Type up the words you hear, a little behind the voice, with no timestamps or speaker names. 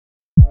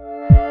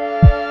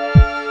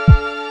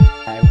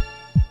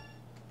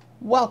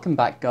Welcome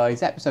back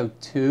guys, episode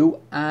 2,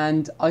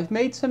 and I've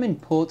made some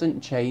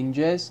important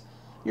changes.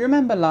 You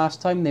remember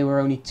last time there were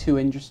only two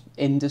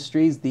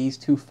industries, these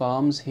two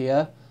farms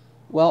here?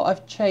 Well,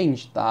 I've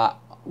changed that.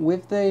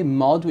 With the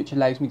mod which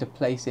allows me to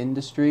place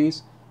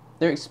industries,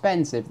 they're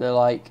expensive, they're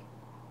like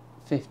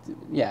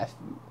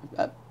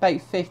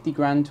about 50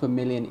 grand to $1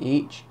 million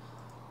each.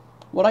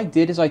 What I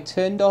did is I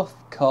turned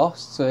off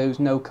costs, so there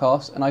was no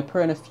cost, and I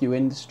put in a few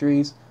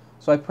industries.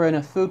 So I put in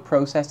a food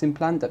processing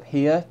plant up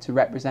here to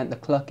represent the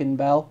clucking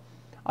bell.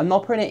 I'm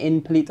not putting it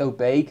in Paleto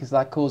Bay because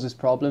that causes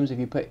problems if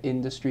you put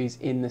industries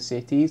in the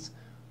cities.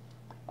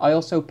 I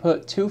also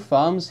put two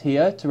farms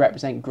here to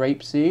represent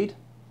grapeseed.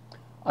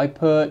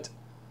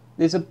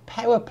 There's a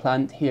power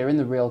plant here in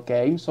the real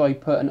game, so I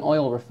put an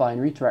oil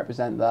refinery to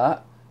represent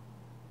that.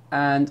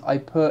 And I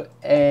put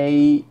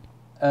a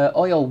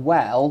oil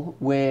well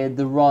where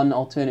the Ron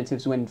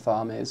Alternatives wind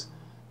farm is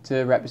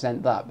to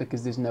represent that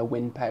because there's no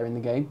wind power in the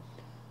game.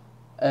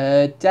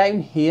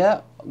 Down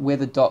here where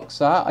the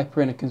docks are, I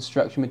put in a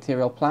construction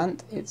material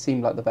plant. It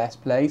seemed like the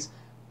best place.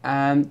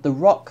 And the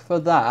rock for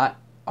that,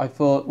 I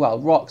thought, well,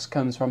 rocks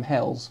comes from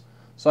hills.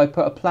 So I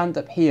put a plant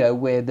up here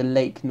where the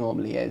lake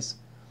normally is.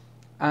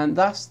 And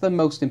that's the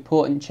most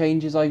important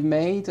changes I've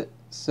made.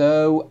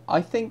 So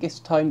I think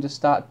it's time to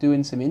start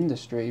doing some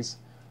industries.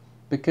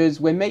 Because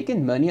we're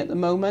making money at the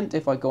moment,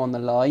 if I go on the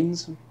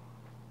lines.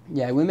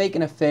 Yeah, we're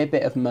making a fair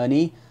bit of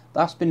money.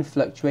 That's been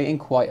fluctuating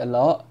quite a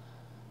lot.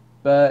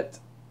 But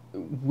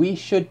we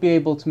should be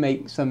able to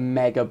make some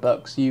mega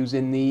bucks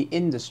using the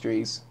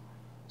industries.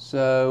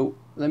 So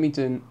let me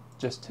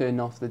just turn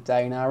off the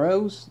down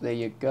arrows. There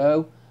you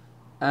go.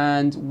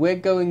 And we're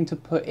going to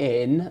put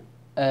in,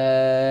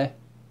 I'm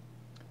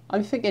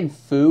thinking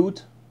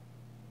food.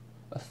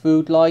 A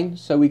food line.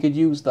 So we could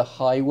use the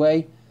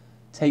highway.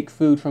 Take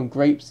food from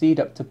Grapeseed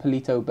up to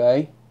Paleto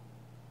Bay.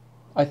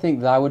 I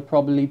think that would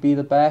probably be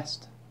the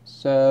best.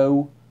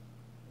 So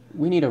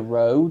we need a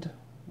road.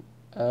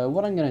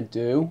 What I'm going to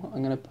do,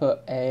 I'm going to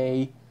put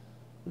a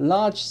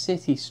large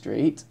city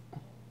street.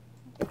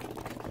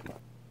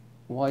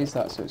 Why is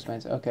that so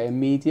expensive? Okay, a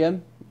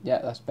medium. Yeah,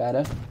 that's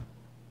better.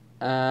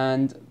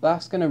 And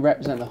that's going to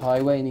represent the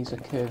highway. It needs to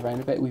curve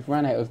around a bit. We've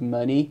run out of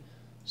money.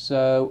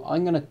 So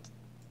I'm going to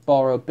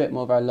borrow a bit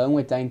more of our loan.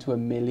 We're down to $1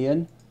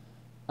 million.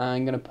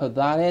 I'm going to put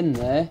that in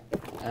there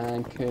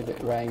and curve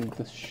it around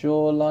the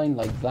shoreline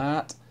like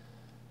that.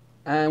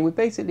 And we're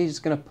basically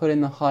just going to put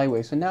in the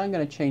highway. So now I'm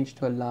going to change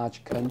to a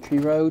large country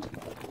road.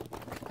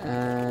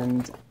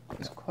 And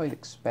it's quite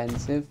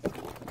expensive.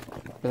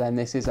 But then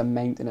this is a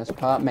maintenance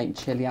part. Mount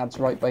Chiliad's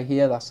right by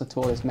here. That's the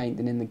tallest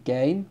mountain in the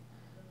game.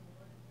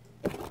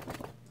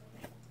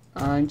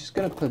 I'm just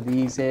going to put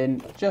these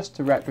in just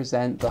to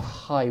represent the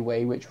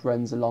highway which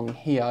runs along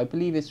here. I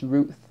believe it's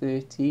Route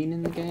 13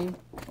 in the game.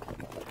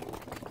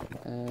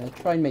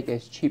 Try and make it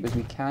as cheap as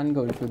we can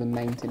going through the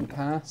mountain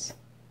pass.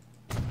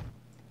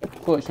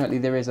 Fortunately,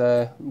 there is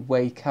a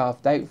way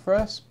carved out for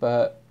us,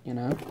 but, you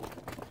know.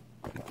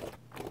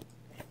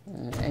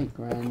 8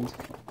 grand.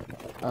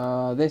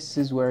 This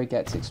is where it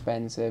gets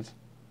expensive.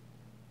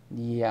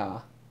 Yeah.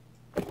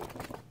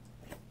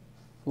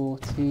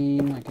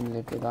 14, I can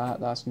live with that.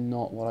 That's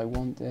not what I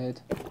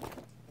wanted.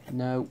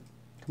 No.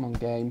 Come on,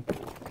 game.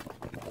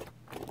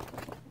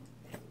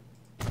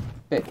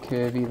 Bit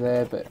curvy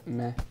there, but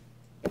meh.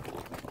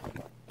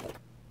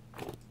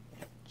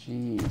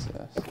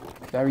 Jesus.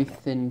 Very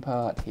thin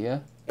part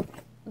here.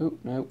 Oh,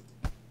 no.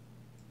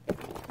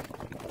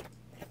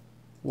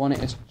 Want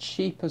it as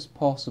cheap as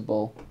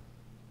possible.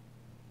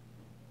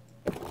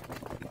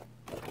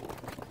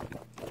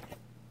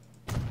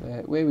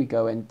 Where are we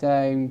going?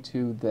 Down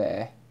to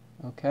there.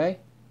 Okay.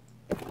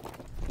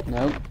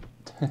 No.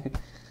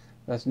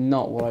 That's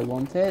not what I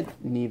wanted.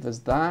 Neither's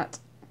that.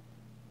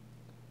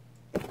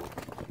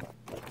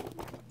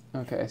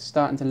 Okay, it's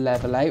starting to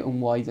level out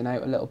and widen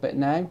out a little bit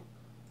now.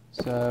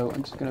 So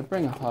I'm just going to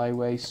bring a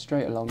highway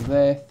straight along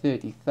there,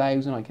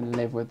 30,000, I can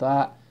live with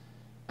that.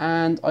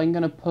 And I'm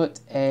going to put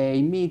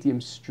a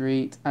medium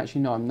street,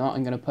 actually no I'm not,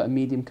 I'm going to put a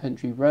medium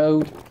country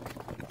road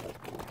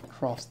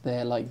across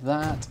there like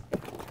that.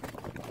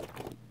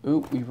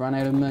 Ooh, we've run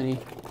out of money.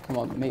 Come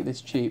on, make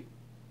this cheap.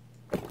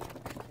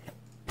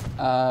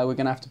 We're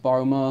going to have to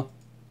borrow more.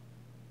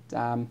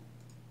 Damn.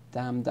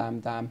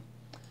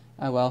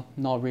 Oh well,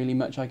 not really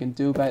much I can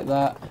do about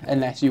that,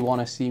 unless you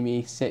want to see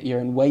me sit here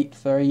and wait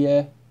for a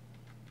year.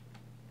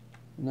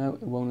 No,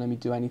 it won't let me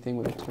do anything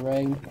with the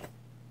terrain.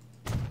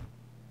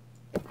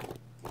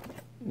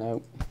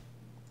 No.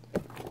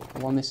 I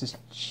want this as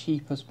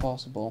cheap as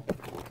possible.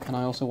 And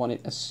I also want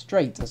it as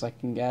straight as I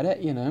can get it,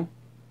 you know.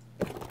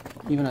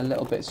 Even a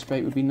little bit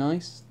straight would be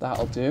nice.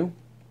 That'll do.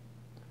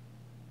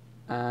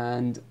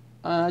 And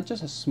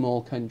just a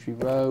small country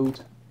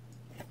road.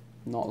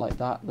 Not like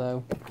that,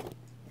 though.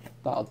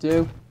 That'll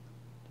do.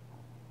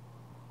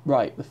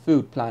 Right, the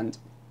food plant.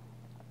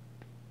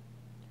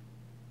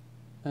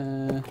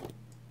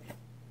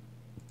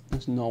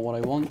 That's not what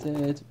I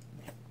wanted.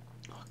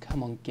 Oh,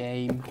 come on,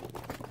 game.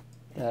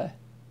 There.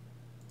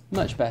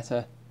 Much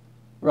better.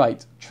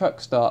 Right,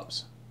 truck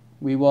stops.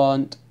 We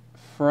want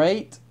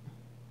freight.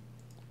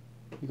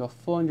 We got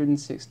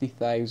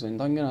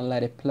 460,000. I'm going to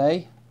let it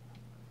play.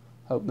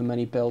 Hope the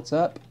money builds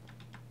up.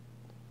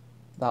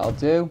 That'll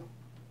do.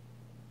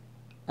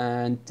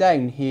 And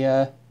down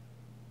here,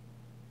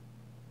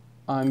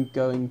 I'm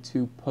going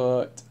to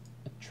put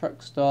a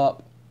truck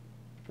stop.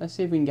 Let's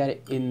see if we can get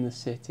it in the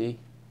city.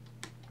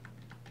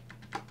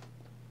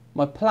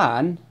 My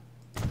plan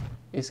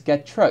is to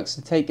get trucks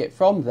to take it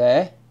from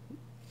there,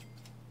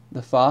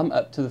 the farm,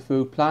 up to the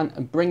food plant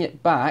and bring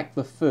it back,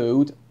 the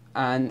food,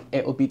 and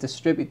it will be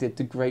distributed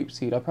to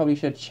grapeseed. I probably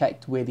should have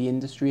checked where the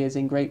industry is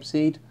in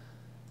grapeseed,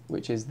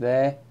 which is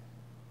there.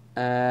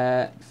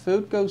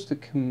 Food goes to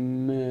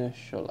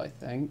commercial, I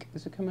think.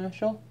 Is it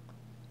commercial?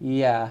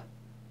 Yeah.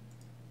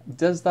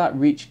 Does that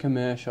reach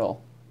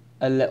commercial?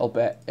 A little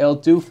bit. It'll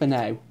do for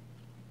now.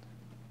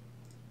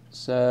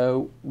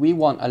 So we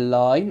want a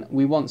line.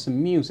 We want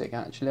some music,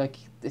 actually.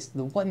 This is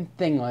the one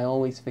thing I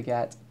always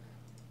forget.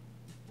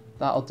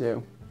 That'll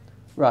do.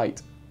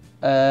 Right.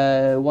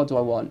 What do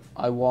I want?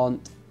 I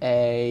want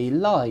a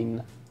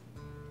line.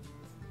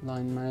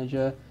 Line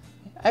manager.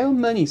 Our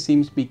money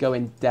seems to be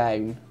going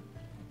down,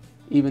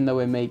 even though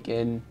we're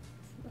making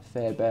a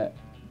fair bit.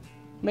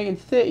 Making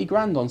 30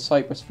 grand on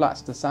Cypress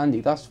Flats to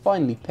Sandy. That's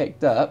finally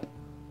picked up.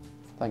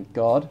 Thank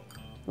God.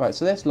 Right,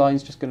 so this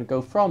line's just going to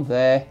go from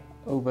there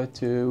over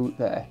to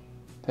there.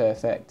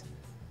 Perfect.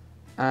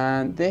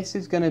 And this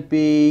is going to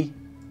be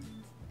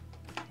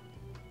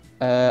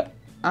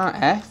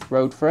RF,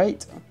 road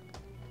freight.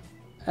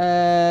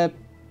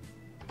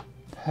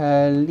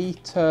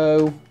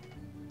 Paleto,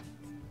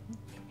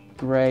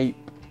 grape.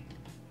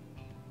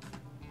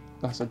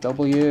 That's a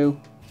W.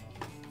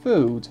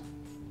 Food.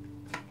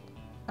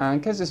 And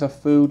because it's a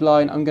food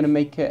line, I'm going to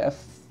make it a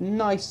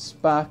nice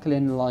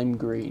sparkling lime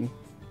green.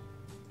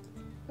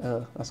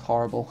 Ugh, that's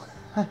horrible.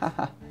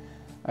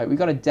 Alright, we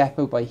got a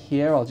depot by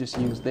here. I'll just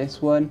use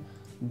this one.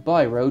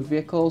 Buy road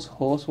vehicles,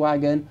 horse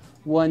wagon,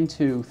 1,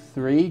 2,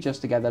 3,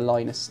 just to get the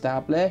line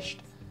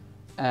established.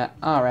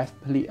 RF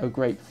Paleto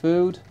grape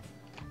food.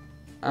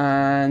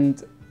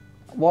 And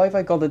why have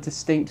I got a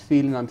distinct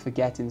feeling I'm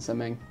forgetting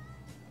something?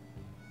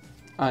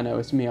 I know,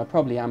 it's me. I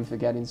probably am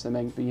forgetting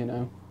something, but you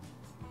know.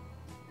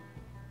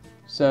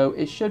 So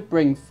it should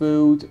bring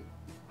food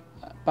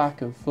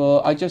back and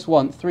forth. I just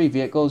want 3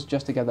 vehicles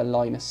just to get the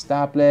line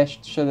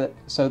established.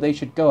 So they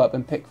should go up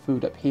and pick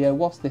food up here.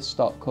 What's this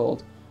stop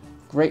called?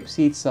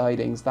 Grapeseed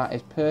sidings. That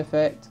is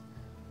perfect.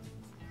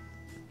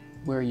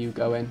 Where are you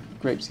going?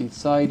 Grapeseed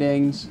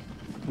sidings.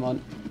 Come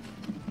on.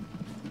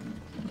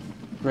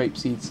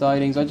 Grapeseed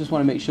sidings. I just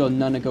want to make sure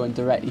none are going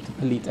directly to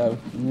Paleto.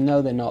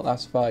 No, they're not.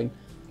 That's fine.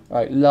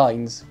 Right,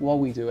 lines. What are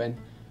we doing?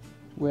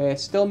 We're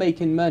still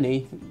making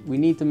money. We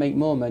need to make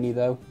more money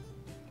though.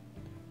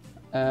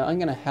 I'm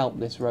going to help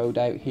this road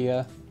out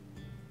here.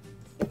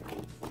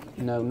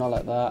 No, not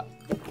like that.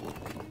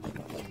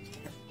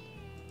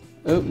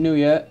 Oh, New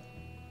Year.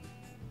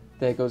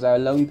 There goes our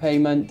loan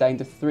payment, down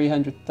to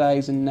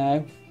 300,000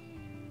 now.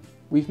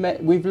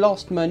 We've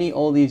lost money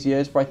all these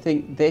years, but I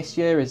think this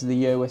year is the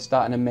year we're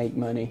starting to make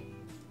money.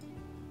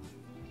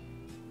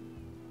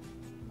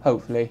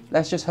 Hopefully.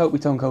 Let's just hope we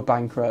don't go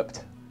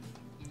bankrupt.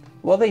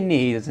 What they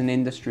need as an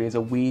industry is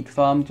a weed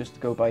farm just to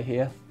go by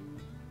here.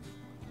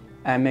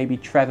 And maybe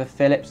Trevor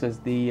Phillips as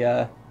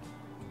the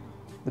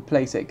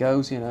place it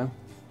goes, you know.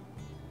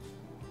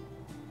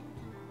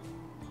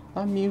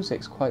 That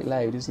music's quite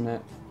loud, isn't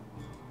it?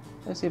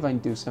 Let's see if I can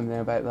do something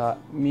about that.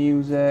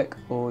 Music,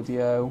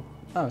 audio.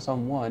 Oh, it's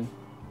on 1.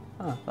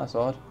 Oh, that's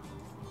odd.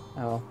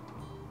 Oh well.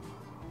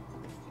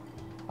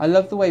 I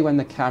love the way when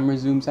the camera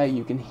zooms out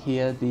you can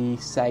hear the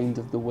sound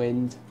of the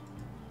wind.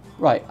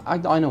 Right, I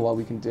know what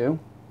we can do.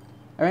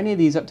 Are any of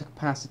these up to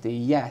capacity?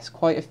 Yes,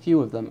 quite a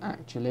few of them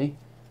actually.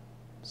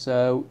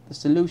 So the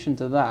solution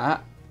to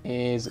that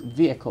is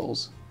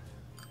vehicles.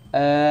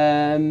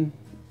 Calafia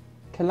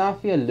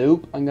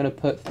loop, I'm going to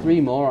put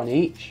 3 more on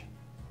each.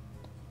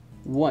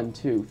 1,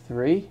 2,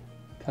 3.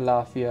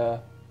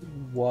 Calafia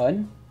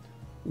 1.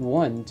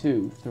 1,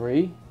 2,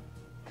 3.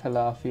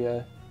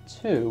 Calafia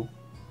 2.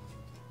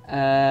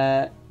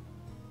 LS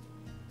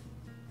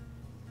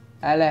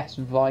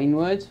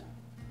Vinewood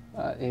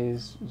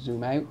is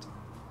zoom out.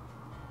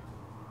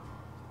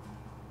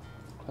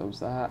 Close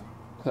that.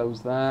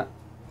 Close that.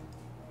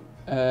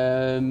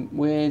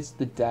 Where's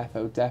the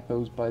depot?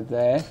 Depot's by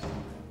there.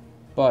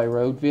 Buy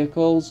road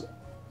vehicles.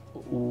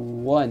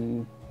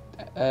 1.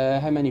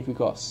 How many have we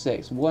got?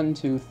 6. 1,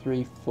 2,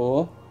 3,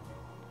 4.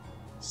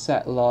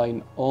 Set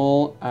line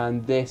all,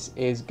 and this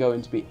is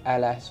going to be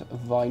LS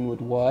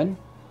Vinewood 1.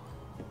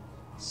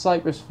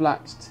 Cypress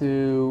Flats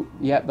 2.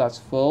 Yep, that's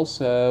full.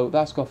 So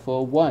that's got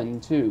 4.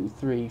 1, 2,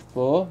 3,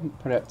 4.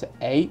 Put it up to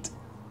 8.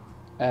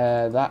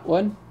 That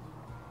one.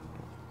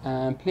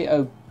 And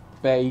Paleto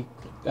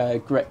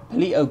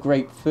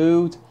grape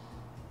food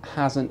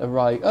hasn't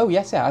arrived. Oh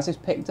yes, it has. It's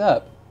picked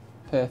up.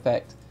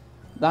 Perfect.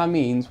 That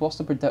means, what's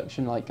the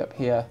production like up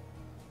here?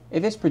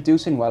 If it's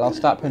producing well, I'll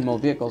start putting more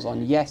vehicles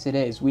on. Yes, it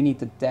is. We need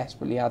to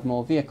desperately add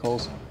more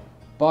vehicles.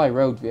 Buy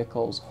road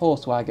vehicles.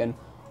 Horse wagon.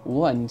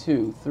 1,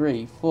 2,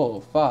 3,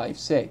 4, 5,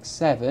 6,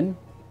 7.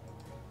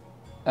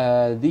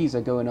 These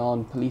are going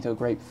on Paleto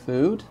grape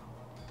food.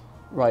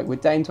 Right, we're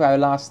down to our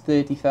last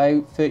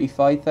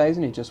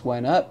 35,000. It just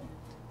went up.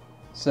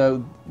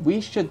 So we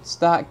should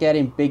start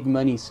getting big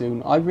money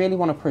soon. I really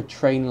want to put a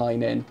train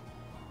line in.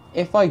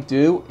 If I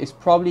do, it's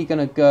probably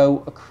going to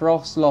go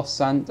across Los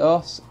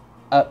Santos,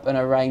 up and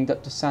around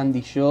up to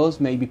Sandy Shores,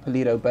 maybe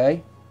Paleto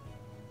Bay.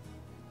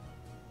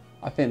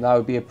 I think that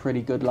would be a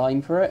pretty good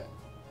line for it.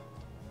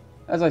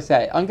 As I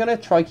say, I'm going to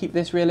try keep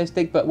this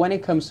realistic, but when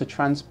it comes to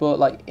transport,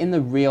 like in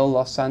the real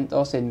Los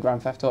Santos in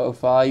Grand Theft Auto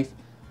 5,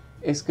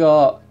 it's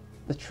got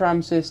the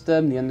tram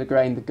system, the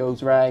underground that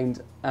goes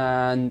around,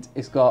 and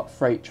it's got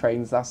freight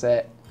trains, that's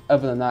it.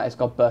 Other than that, it's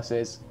got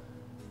buses.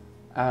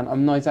 And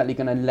I'm not exactly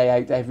going to lay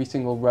out every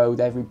single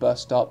road, every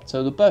bus stop,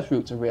 so the bus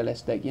routes are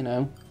realistic, you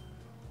know.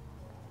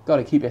 Got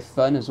to keep it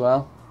fun as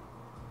well.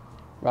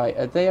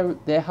 Right,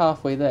 they're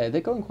halfway there.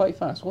 They're going quite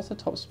fast. What's the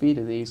top speed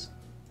of these?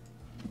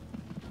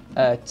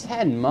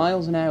 10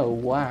 miles an hour,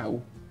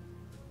 wow.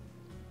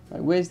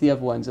 Right, where's the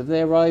other ones? Have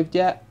they arrived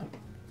yet?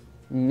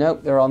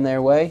 Nope, they're on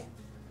their way.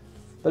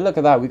 But look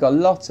at that, we've got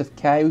lots of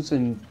cows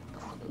and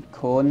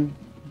corn,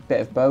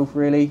 bit of both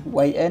really,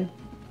 waiting.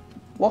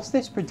 What's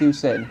this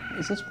producing?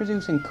 Is this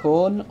producing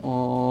corn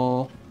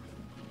or...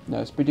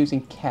 No, it's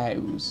producing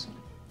cows.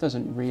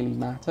 Doesn't really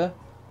matter.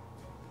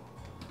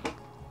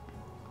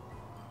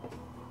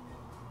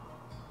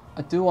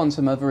 I do want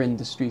some other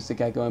industries to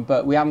get going,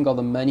 but we haven't got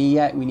the money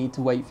yet. We need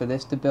to wait for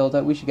this to build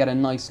up. We should get a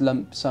nice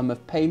lump sum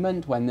of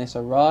payment when this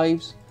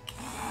arrives.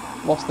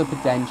 What's the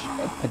potential?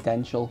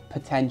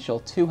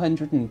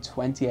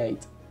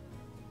 228.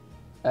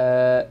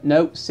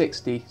 No,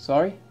 60,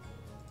 sorry.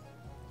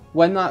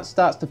 When that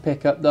starts to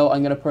pick up though,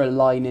 I'm going to put a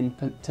line in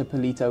to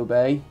Paleto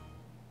Bay.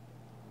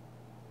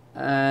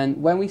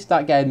 And when we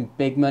start getting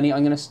big money,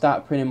 I'm going to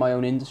start printing my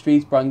own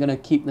industries, but I'm going to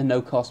keep the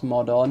no-cost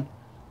mod on.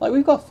 Like,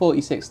 we've got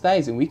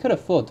 46,000. We could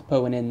afford to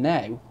put one in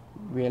now.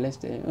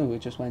 Realistic. Oh, it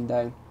just went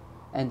down.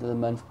 End of the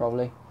month,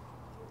 probably.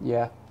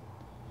 Yeah.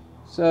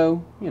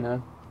 So, you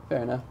know,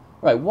 fair enough.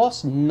 Right,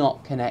 what's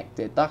not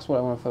connected? That's what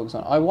I want to focus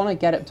on. I want to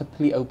get up to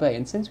Paleto Bay,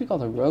 and since we got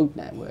the road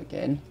network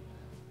in,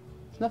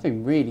 there's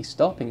nothing really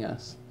stopping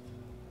us.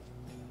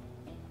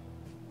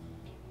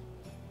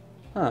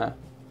 Huh.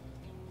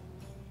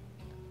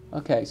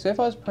 Okay, so if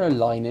I was to put a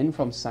line in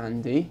from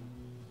Sandy,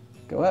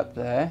 go up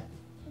there,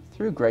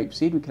 through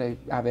Grapeseed, we could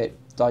have it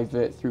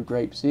divert through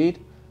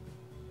Grapeseed,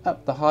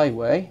 up the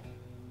highway.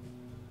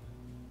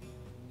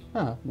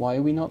 Huh, why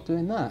are we not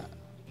doing that?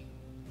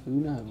 Who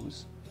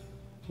knows?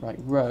 Right,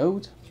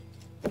 road.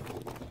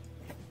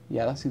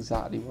 Yeah, that's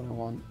exactly what I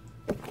want.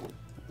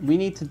 We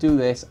need to do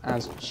this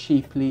as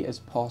cheaply as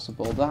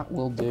possible. That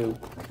will do.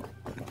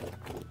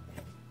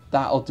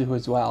 That'll do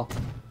as well.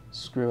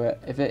 Screw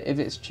it. If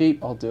it's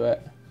cheap, I'll do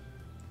it.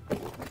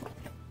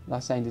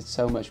 That sounded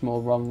so much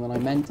more wrong than I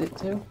meant it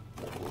to.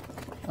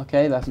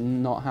 Okay, that's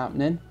not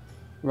happening.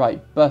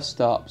 Right, bus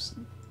stops.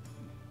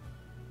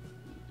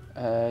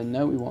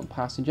 No, we want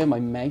passenger. My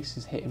mouse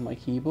is hitting my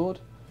keyboard.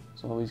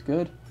 It's always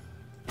good.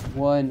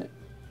 1,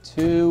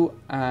 2,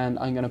 and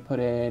I'm going to put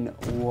in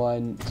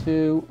 1,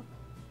 2,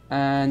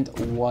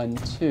 and 1,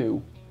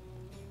 2.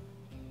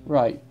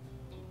 Right.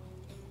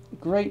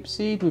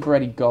 Grapeseed, we've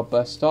already got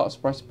bus stops,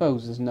 but I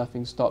suppose there's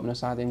nothing stopping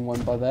us adding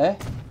one by there.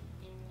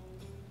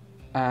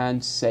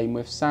 And same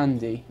with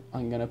Sandy.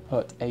 I'm going to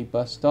put a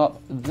bus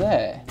stop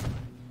there.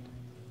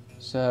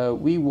 So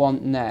we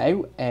want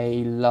now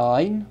a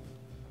line.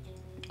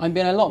 I'm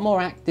being a lot more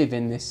active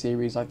in this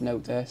series, I've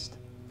noticed.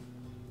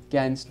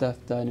 Getting stuff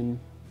done and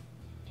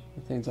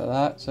things like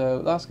that.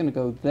 So that's going to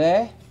go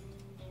there.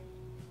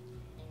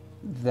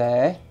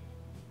 There.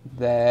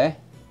 There.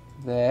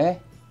 There.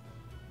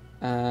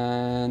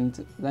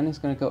 And then it's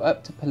going to go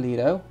up to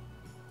Paleto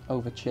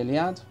over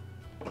Chiliad.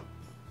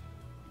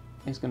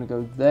 It's going to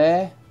go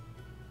there.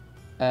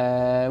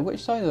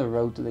 Which side of the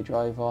road do they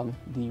drive on?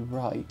 The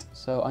right.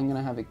 So I'm going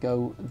to have it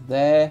go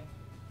there,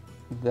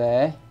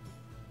 there,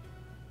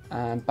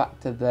 and back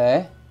to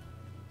there.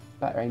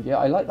 Back around here.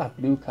 I like that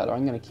blue colour.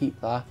 I'm going to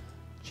keep that.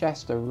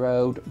 Chester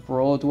Road,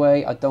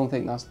 Broadway. I don't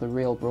think that's the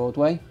real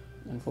Broadway,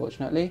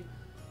 unfortunately.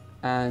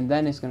 And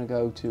then it's going to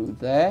go to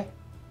there,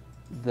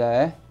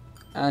 there,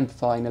 and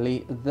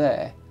finally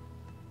there.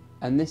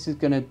 And this is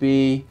going to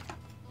be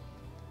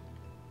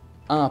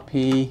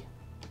RP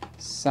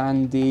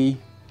Sandy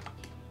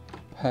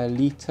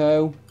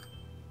Paleto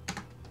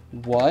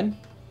 1,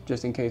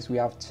 just in case we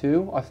have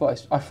 2. I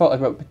thought I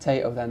wrote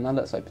potato then. That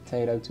looks like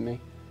potato to me.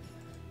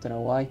 Don't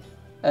know why.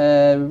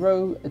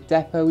 Road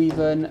depot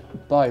even,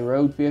 buy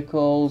road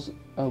vehicles.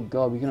 Oh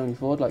god, we can only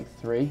afford like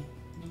 3.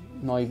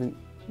 Not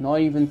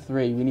even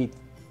 3. We need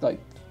like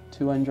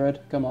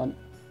 200. Come on.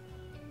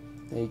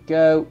 There you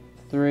go.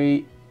 3.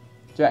 Do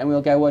you reckon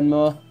we'll get one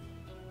more?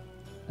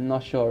 I'm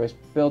not sure. It's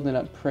building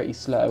up pretty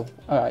slow.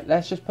 Alright,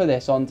 let's just put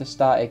this on to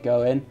start it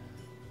going.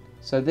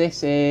 So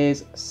this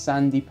is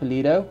Sandy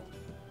Paleto.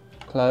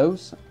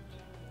 Close.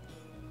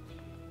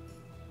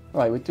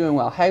 Right, we're doing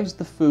well. How's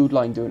the food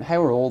line doing?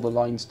 How are all the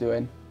lines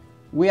doing?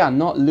 We are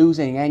not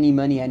losing any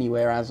money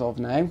anywhere as of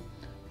now.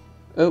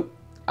 Oh,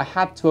 I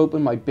had to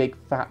open my big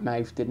fat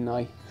mouth, didn't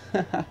I?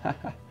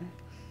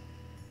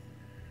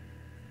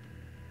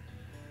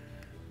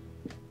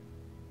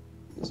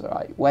 It's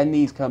alright. When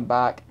these come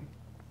back,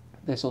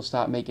 this will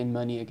start making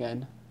money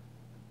again.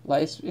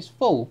 Like, it's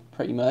full,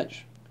 pretty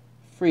much.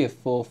 3 of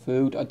 4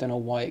 food. I don't know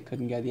why it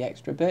couldn't get the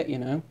extra bit, you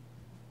know.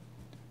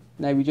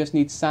 Now we just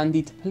need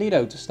Sandy to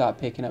Paleto to start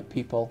picking up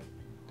people.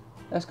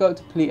 Let's go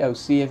to Paleto,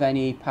 see if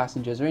any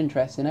passengers are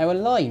interested in our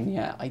line.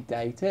 Yeah, I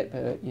doubt it,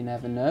 but you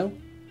never know.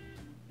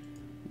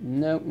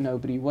 Nope,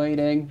 nobody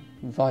waiting.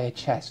 Via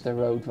Chester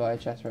Road,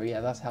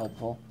 yeah, that's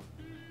helpful.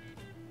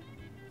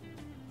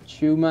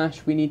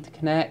 Chumash, we need to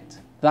connect.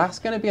 That's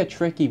going to be a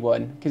tricky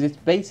one, because it's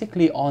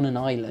basically on an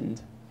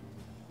island.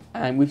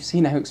 And we've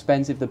seen how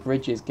expensive the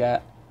bridges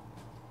get.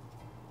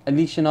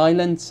 Elysian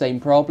Island, same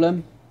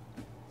problem.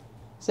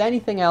 Is there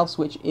anything else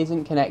which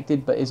isn't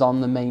connected but is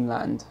on the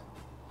mainland?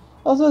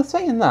 Although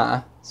saying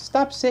that,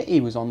 Stab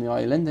City was on the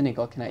island and it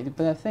got connected,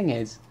 but the thing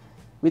is,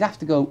 we'd have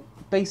to go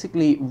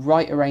basically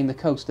right around the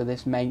coast of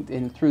this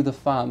mountain through the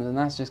farms, and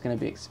that's just going to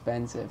be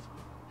expensive.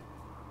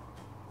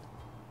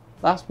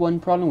 That's one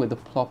problem with the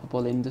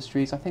ploppable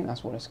industries, I think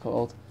that's what it's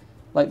called.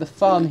 Like the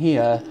farm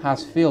here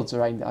has fields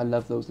around it. I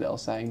love those little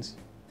sounds.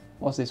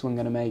 What's this one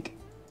going to make?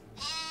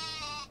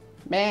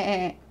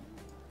 Meh.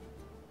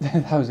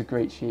 That was a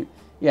great sheep.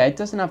 Yeah, it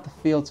doesn't have the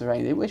fields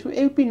around it, which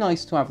it would be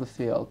nice to have the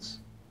fields.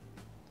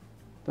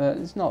 But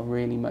there's not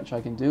really much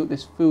I can do.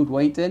 There's food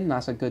waiting,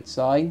 that's a good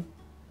sign.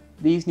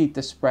 These need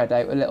to spread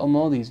out a little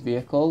more, these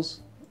vehicles.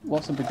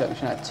 What's the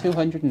production at?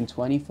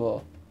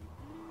 224.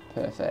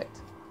 Perfect.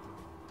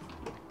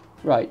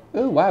 Right.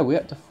 Oh, wow, we're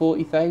up to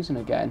 40,000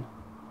 again.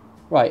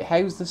 Right,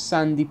 how's the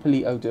Sandy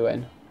Paleto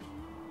doing?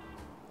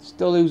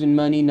 Still losing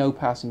money, no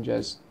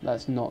passengers.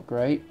 That's not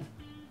great.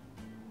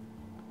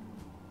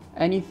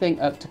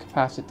 Anything up to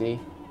capacity?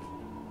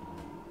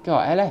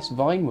 God, LS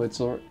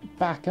Vinewoods are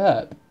back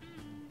up.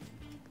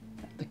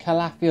 The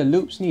Calafia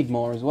loops need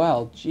more as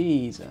well.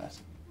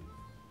 Jesus.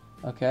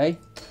 Okay.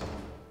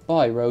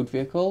 Buy road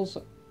vehicles.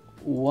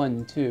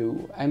 1,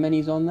 2. How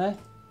many's on there?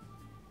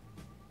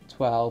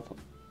 12.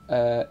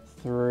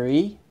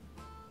 3.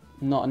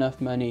 Not enough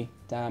money.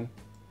 Damn.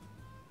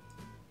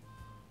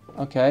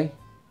 Okay.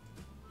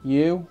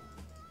 You.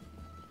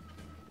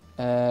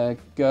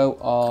 Go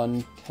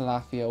on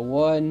Calafia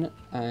 1.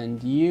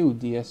 And you,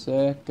 dear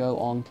sir, go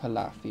on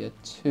Calafia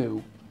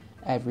 2.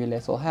 Every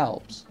little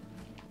helps.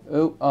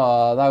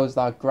 Oh, that was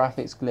that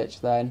graphics glitch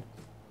then.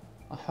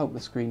 I hope the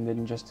screen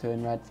didn't just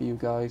turn red for you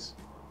guys.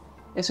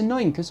 It's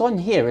annoying because on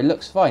here it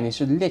looks fine. It's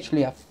just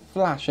literally a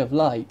flash of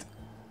light.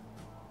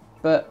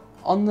 But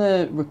on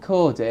the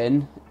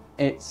recording,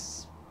 it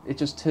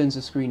just turns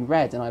the screen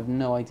red and I have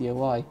no idea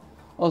why.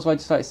 Also, I'd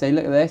just like to say,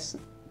 look at this.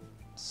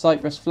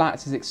 Cypress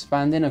Flats is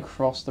expanding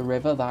across the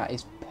river. That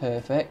is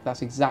perfect.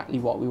 That's exactly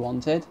what we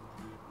wanted.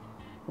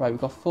 Right,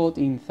 we've got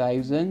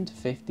 14,000,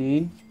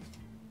 15.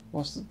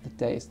 What's the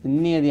date? It's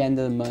near the end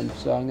of the month,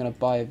 so I'm going to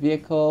buy a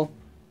vehicle.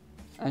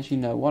 Actually,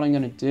 no, what I'm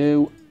going to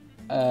do,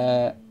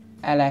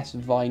 LS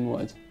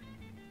Vinewood.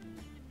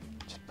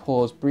 Just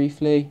pause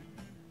briefly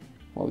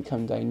while we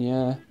come down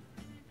here.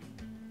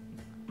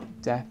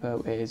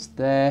 Depot is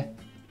there.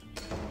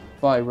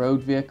 Buy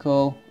road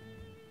vehicle.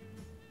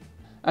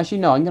 Actually,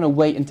 no, I'm going to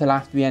wait until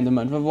after the end of the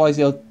month, otherwise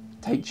he'll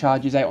take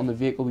charges out on the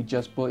vehicle we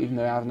just bought, even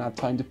though I haven't had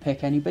time to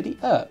pick anybody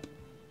up.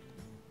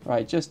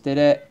 Right, just did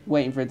it.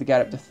 Waiting for it to get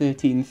up to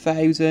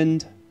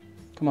 13,000.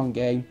 Come on,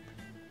 game.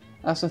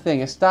 That's the thing.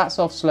 It starts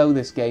off slow,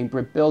 this game, but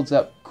it builds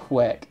up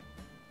quick.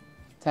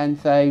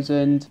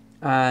 10,000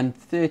 and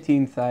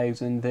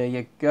 13,000. There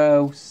you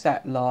go.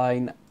 Set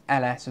line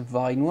LS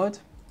Vinewood.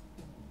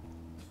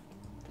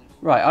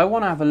 Right, I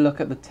want to have a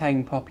look at the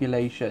town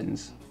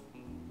populations.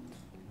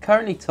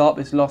 Currently top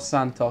is Los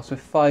Santos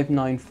with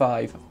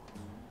 595.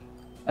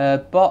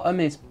 Bottom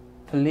is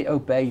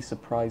Paleto Bay,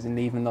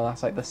 surprisingly, even though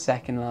that's like the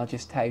second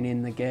largest town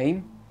in the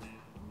game.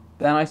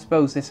 Then I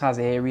suppose this has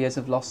areas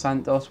of Los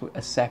Santos with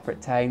a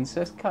separate town,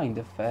 so it's kind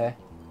of fair.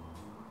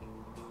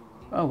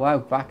 Oh wow,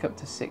 back up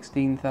to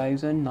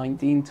 16,000,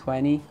 19,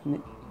 20,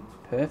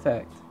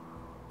 perfect.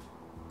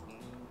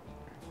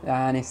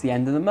 And it's the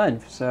end of the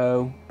month,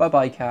 so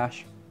bye-bye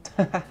cash.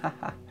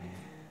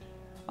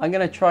 I'm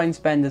going to try and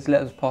spend as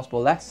little as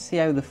possible. Let's see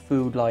how the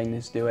food line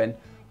is doing.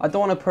 I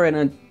don't want to put in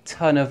a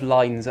ton of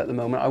lines at the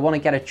moment. I want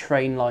to get a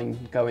train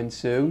line going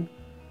soon,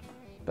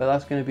 but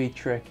that's going to be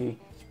tricky.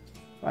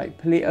 Right,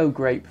 Paleto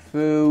grape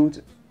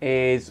food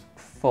is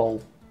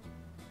full.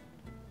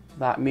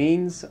 That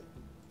means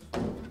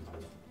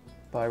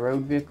buy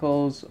road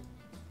vehicles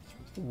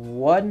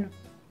 1.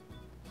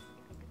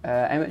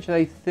 How much are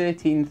they?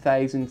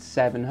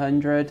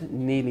 13,700,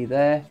 nearly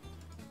there.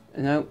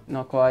 No,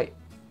 not quite.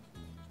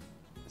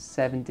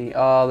 70.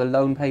 Oh, the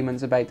loan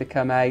payment's about to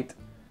come out.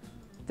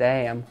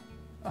 Damn.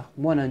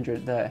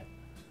 100 there.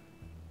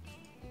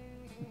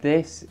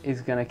 This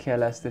is going to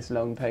kill us, this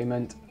loan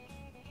payment.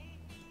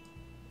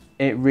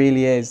 It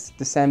really is.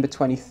 December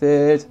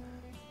 23rd.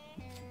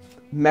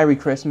 Merry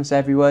Christmas,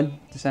 everyone.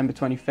 December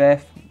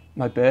 25th,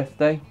 my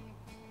birthday.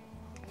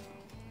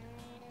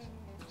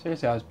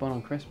 Seriously, I was born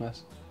on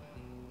Christmas.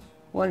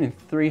 1 in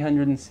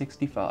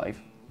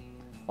 365.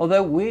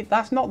 Although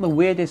that's not the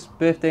weirdest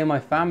birthday in my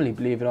family,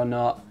 believe it or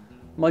not.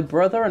 My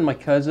brother and my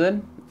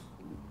cousin,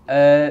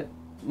 my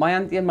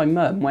auntie and my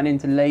mum went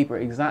into labour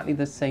at exactly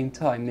the same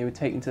time. They were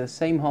taken to the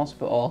same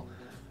hospital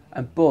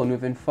and born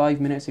within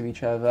 5 minutes of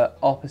each other,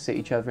 opposite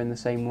each other in the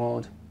same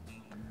ward.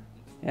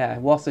 Yeah,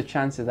 what's the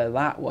chances of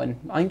that one?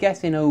 I'm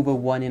guessing over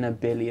 1 in a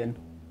billion.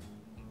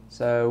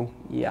 So,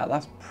 yeah,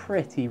 that's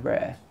pretty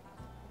rare.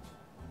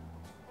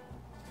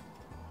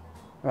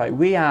 Right,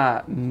 we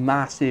are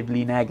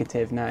massively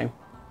negative now.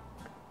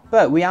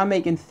 But we are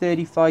making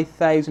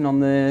 35,000 on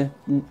the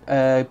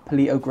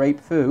Paleto grape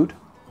food.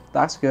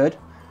 That's good.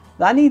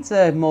 That needs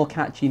a more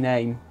catchy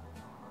name.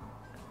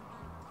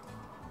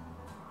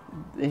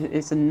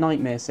 It's a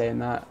nightmare saying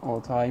that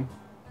all the time.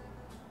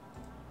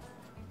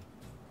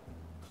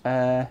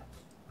 The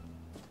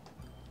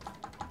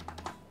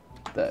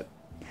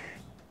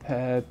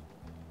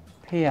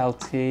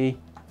PLT.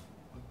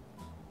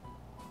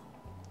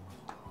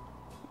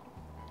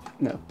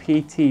 No,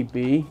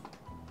 PTB.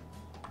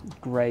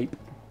 Grape.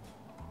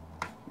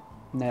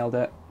 Nailed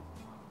it.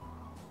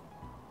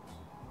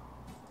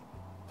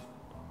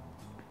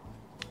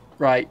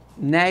 Right,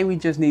 now we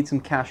just need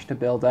some cash to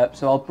build up,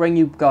 so I'll bring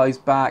you guys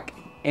back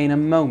in a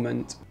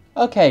moment.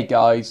 Okay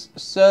guys,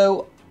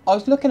 so I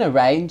was looking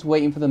around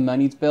waiting for the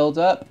money to build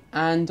up,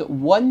 and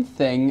one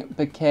thing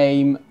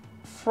became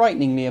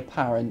frighteningly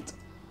apparent.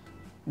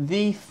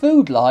 The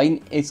food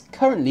line is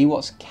currently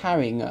what's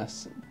carrying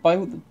us,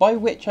 by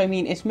which I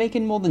mean it's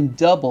making more than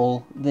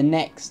double the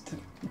next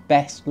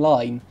best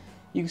line.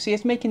 You can see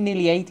it's making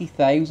nearly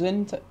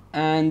 80,000,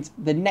 and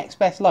the next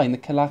best line, the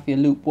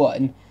Calafia Loop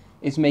 1,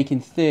 is making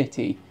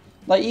 30.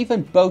 Like,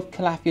 even both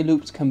Calafia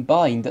Loops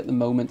combined at the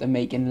moment are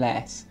making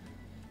less.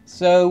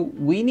 So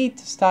we need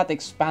to start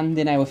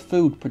expanding our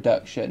food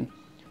production.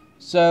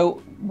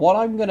 So what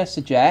I'm going to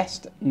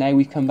suggest, now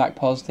we've come back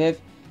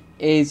positive,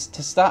 is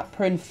to start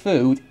putting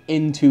food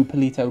into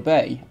Paleto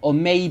Bay, or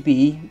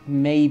maybe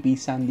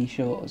Sandy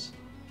Shores.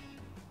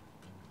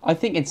 I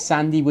think in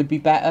Sandy would be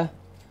better,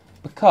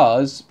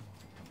 because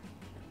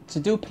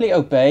to do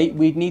Paleto Bay,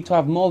 we'd need to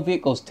have more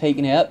vehicles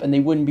taking it up, and they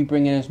wouldn't be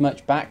bringing as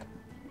much back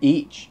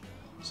each,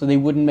 so they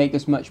wouldn't make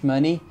as much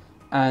money,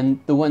 and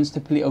the ones to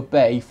Paleto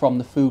Bay from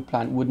the food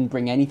plant wouldn't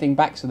bring anything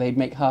back, so they'd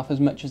make half as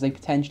much as they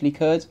potentially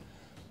could.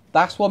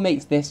 That's what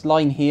makes this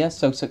line here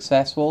so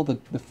successful, the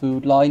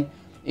food line,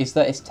 is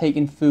that it's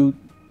taking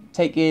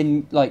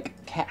like,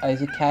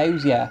 is it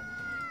cows? Yeah.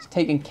 It's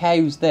taking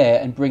cows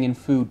there and bringing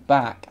food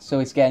back, so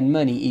it's getting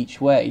money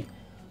each way.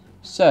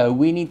 So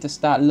we need to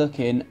start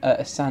looking at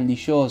a Sandy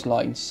Shores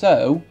line.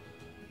 So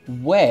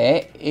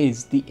where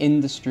is the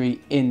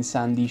industry in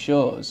Sandy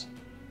Shores?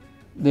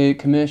 The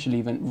commercial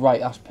even. Right,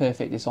 that's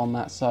perfect. It's on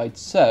that side.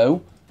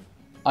 So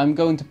I'm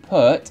going to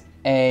put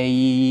this.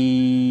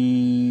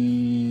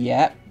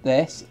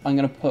 I'm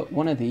going to put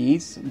one of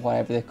these,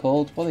 whatever they're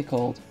called. What are they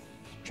called?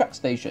 Truck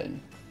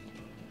station.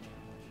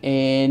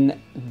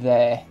 In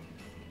there.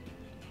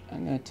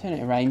 I'm going to turn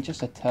it around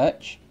just a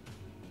touch.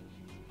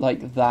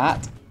 Like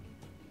that.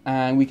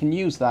 And we can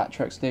use that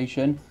truck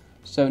station.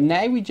 So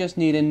now we just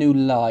need a new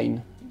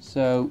line.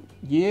 So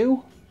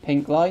you,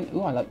 pink line.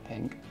 Oh, I like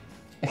pink.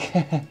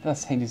 That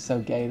sounded so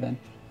gay then.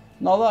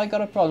 Not that I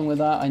got a problem with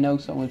that. I know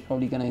someone's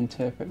probably going to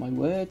interpret my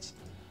words.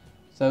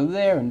 So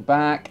there and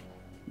back.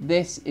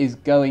 This is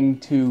going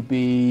to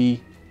be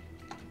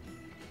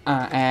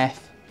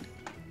F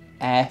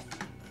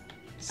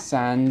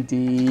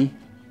Sandy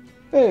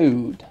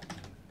food.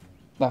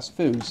 That's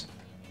foos.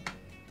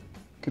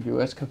 Could be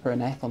worse. Could put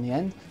an F on the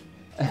end.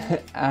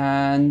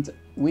 And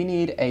we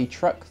need a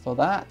truck for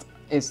that.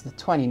 It's the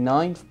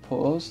 29th,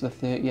 pause, the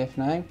 30th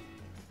now.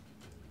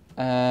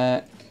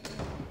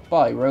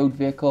 Buy road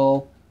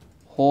vehicle,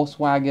 horse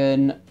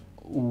wagon,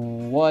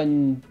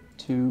 1,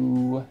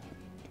 2.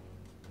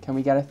 Can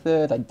we get a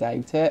third? I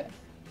doubt it.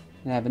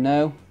 Never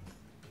know.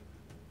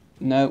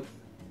 No.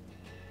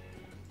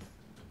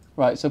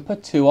 Right, so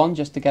put 2 on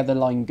just to get the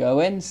line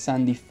going.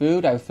 Sandy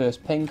food, our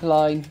first pink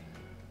line.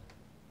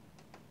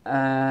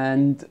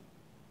 And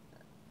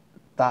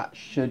that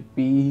should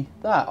be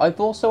that. I've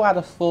also had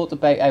a thought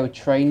about our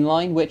train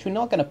line, which we're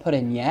not going to put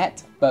in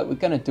yet, but we're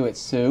going to do it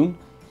soon.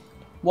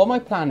 What my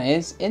plan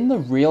is, in the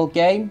real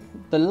game,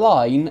 the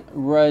line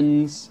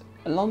runs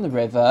along the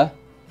river,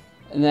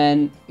 and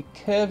then it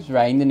curves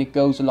round and it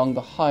goes along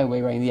the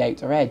highway around the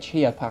outer edge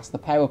here past the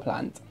power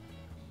plant.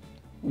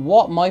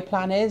 What my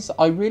plan is,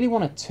 I really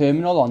want a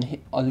terminal on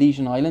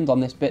Elysian Island on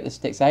this bit that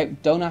sticks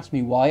out. Don't ask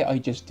me why, I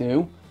just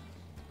do.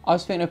 I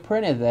was thinking of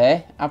putting it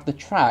there, have the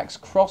tracks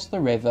cross the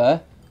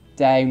river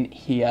down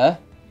here,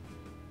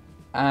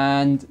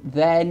 and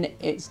then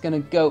it's going to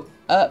go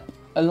up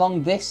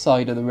along this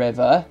side of the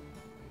river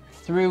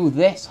through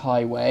this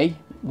highway,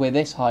 where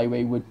this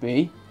highway would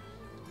be,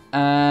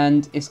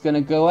 and it's going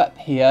to go up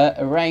here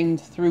around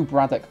through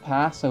Braddock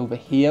Pass over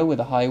here where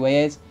the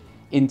highway is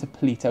into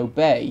Paleto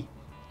Bay,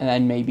 and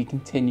then maybe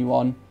continue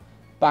on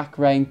back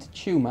round to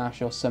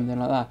Chumash or something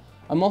like that.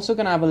 I'm also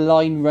going to have a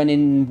line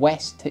running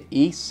west to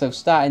east, so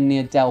starting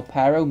near Del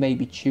Perro,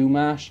 maybe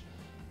Chumash,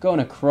 going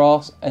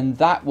across, and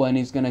that one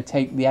is going to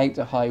take the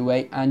outer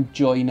highway and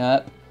join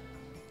up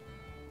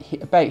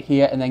about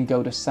here and then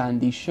go to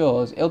Sandy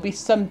Shores. It'll be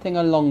something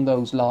along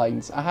those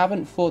lines. I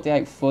haven't thought it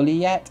out fully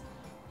yet,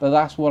 but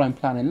that's what I'm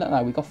planning. Look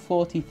now, we've got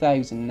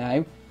 40,000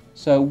 now.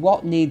 So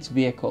what needs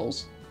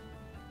vehicles?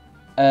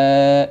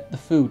 The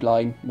food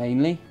line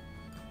mainly,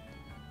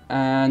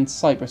 and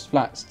Cypress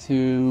Flats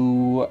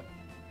to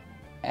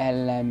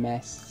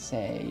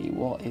LMSA.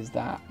 What is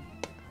that?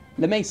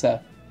 La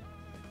Mesa.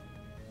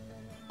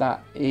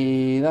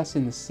 That's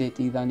in the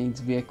city. That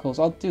needs vehicles.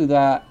 I'll do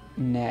that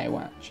now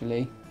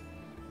actually.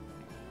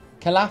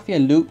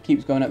 Calafia Loop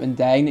keeps going up and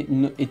down.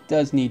 It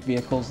does need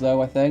vehicles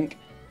though, I think.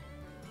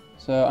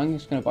 So I'm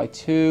just going to buy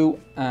 2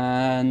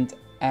 and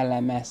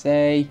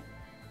LMSA.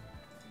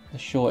 The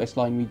shortest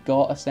line we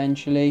got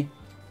essentially.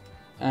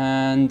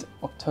 And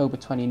October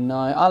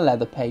 29. I'll let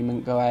the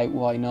payment go out.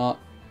 Why not?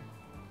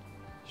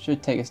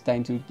 Should take us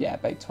down to, yeah,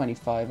 about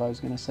 25 I was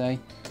going to say.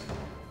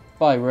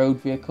 Buy road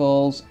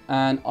vehicles.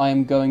 And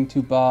I'm going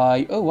to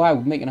buy... Oh wow,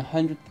 we're making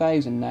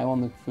 100,000 now on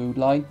the food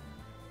line.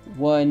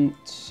 1,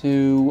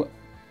 2...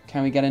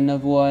 Can we get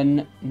another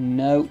one?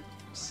 No.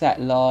 Set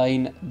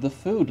line, the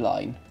food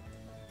line.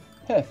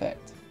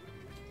 Perfect.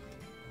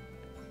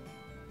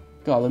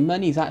 God, the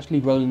money's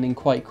actually rolling in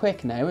quite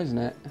quick now, isn't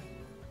it?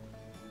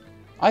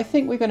 I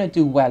think we're going to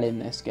do well in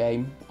this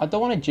game. I don't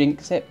want to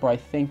jinx it, but I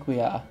think we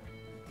are.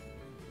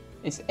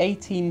 It's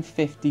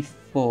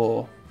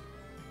 1854.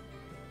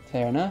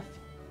 Fair enough.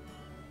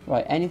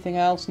 Right, anything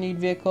else need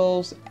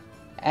vehicles?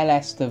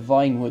 LS to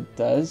Vinewood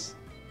does.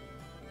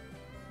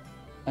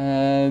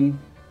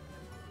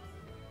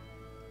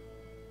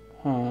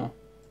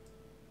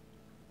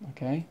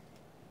 Okay.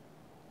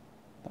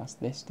 That's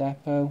this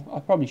depot. I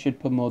probably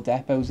should put more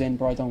depots in,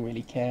 but I don't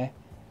really care.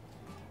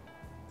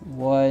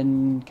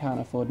 One. Can't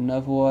afford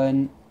another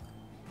one.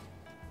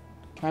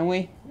 Can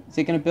we? Is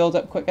it going to build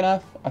up quick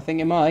enough? I think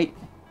it might.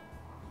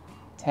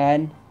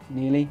 10.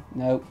 Nearly.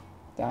 Nope.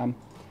 Damn.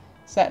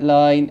 Set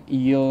line.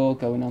 You're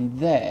going on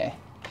there.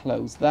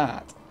 Close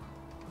that.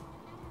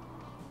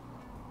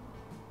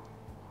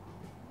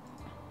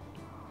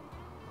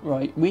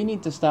 Right, we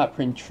need to start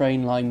putting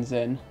train lines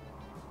in.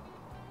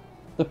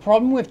 The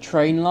problem with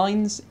train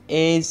lines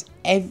is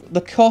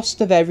the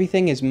cost of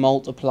everything is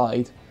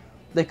multiplied.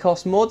 They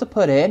cost more to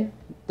put in,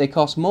 they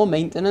cost more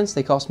maintenance,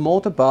 they cost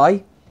more to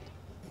buy,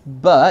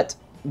 but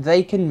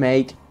they can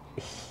make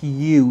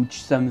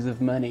huge sums of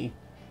money.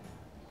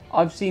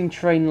 I've seen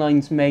train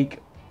lines make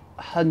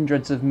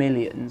hundreds of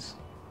millions.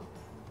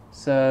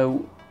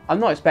 So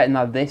I'm not expecting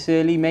that this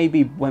early,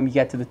 maybe when we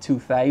get to the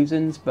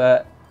 2000s,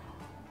 but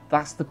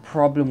that's the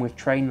problem with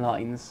train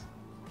lines.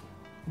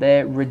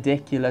 They're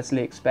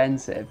ridiculously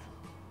expensive.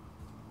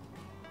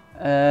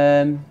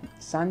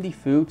 Sandy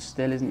Food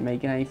still isn't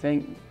making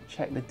anything.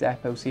 Check the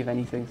depot, see if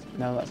anything...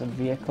 No, that's a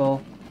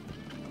vehicle.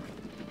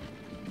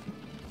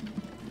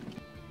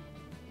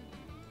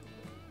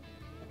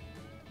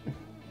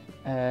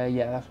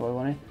 Yeah, that's what I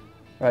wanted.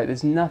 Right,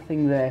 there's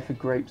nothing there for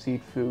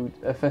grapeseed food,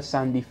 for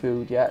Sandy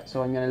Food yet,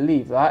 so I'm going to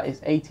leave that. It's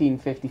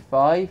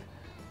 1855.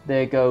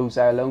 There goes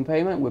our loan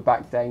payment. We're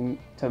back down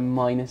to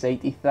minus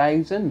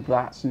 80,000.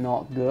 That's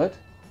not good.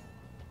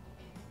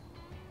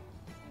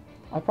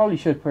 I probably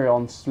should put it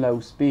on slow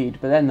speed,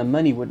 but then the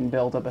money wouldn't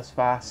build up as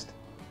fast.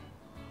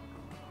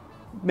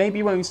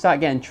 Maybe when we start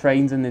getting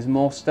trains and there's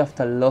more stuff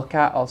to look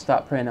at, I'll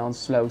start putting it on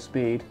slow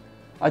speed.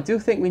 I do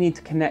think we need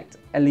to connect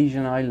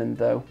Elysian Island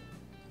though.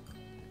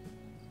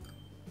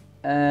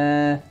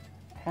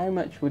 How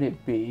much would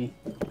it be?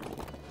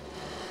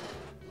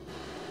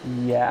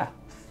 Yeah.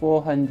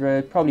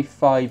 400, probably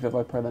 5 if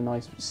I put the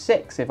nice,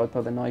 6 if I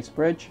put the nice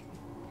bridge.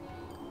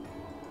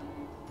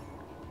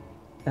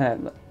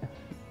 No,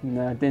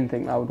 I didn't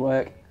think that would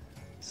work.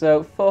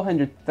 So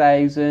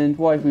 400,000.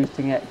 What if we was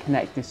to get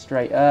connected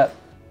straight up?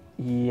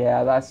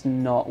 Yeah, that's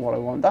not what I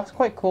want. That's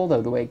quite cool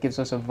though, the way it gives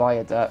us a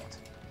viaduct.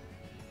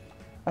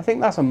 I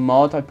think that's a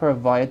mod. I put a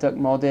viaduct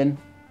mod in.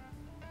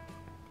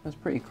 That's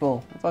pretty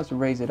cool. If I was to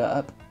raise it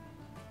up,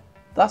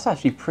 that's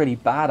actually pretty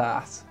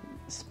badass.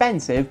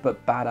 Expensive,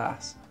 but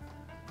badass.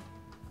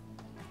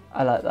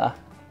 I like that.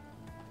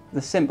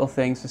 The simple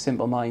things for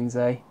simple minds,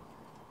 eh?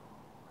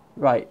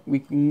 Right,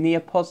 we near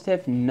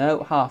positive?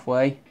 No,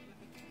 halfway.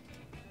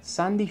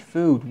 Sandy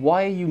Food,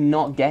 why are you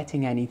not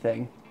getting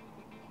anything?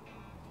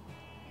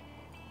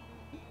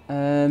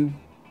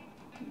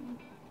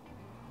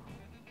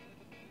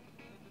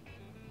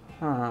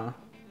 Huh.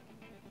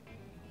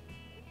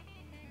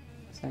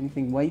 Is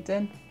anything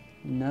waiting?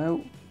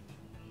 No.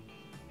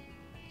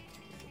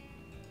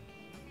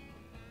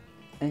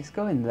 It's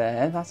going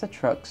there, that's a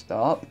truck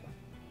stop.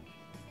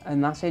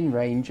 And that's in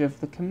range of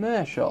the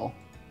commercial.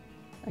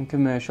 And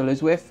commercial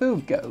is where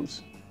food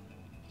goes.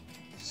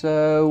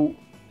 So,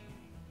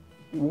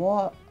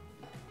 what?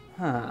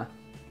 Huh.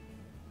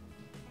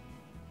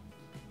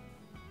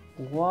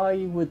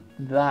 Why would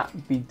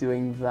that be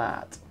doing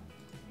that?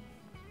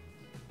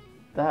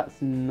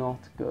 That's not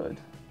good.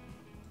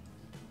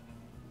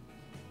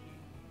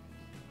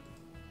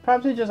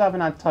 Perhaps we just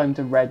haven't had time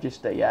to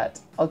register yet.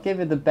 I'll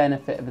give it the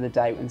benefit of the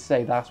doubt and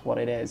say that's what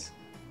it is.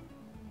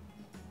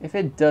 If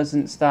it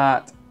doesn't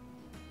start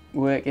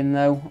working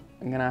though,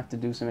 I'm going to have to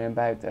do something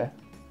about it.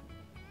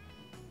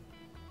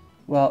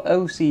 Well,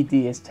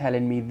 OCD is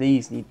telling me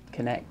these need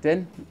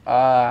connecting.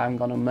 Ah, I haven't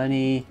got no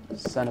money.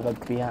 Son of a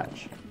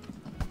biatch.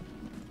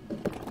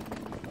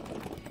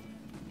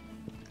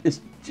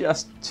 It's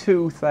just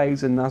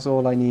 2,000, that's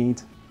all I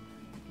need.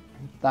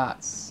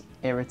 That's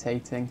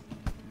irritating.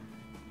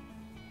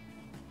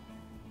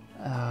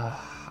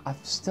 I've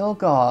still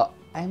got...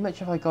 How much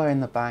have I got in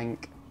the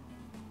bank?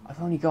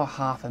 I've only got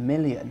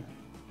 500,000.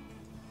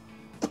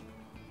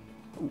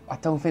 I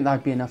don't think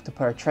that'd be enough to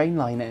put a train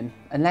line in.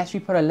 Unless we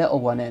put a little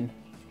one in.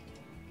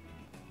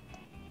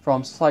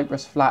 From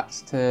Cypress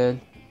Flats to...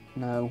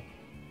 No.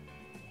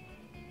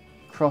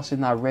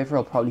 Crossing that river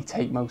will probably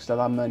take most of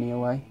that money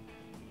away.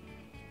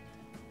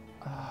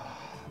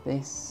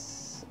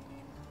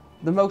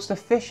 The most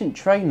efficient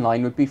train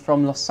line would be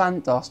from Los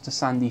Santos to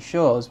Sandy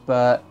Shores,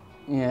 but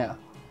yeah,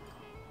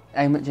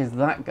 how much is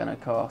that gonna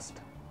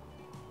cost?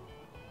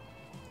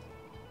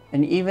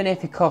 And even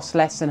if it costs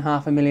less than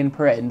 500,000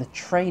 per in, the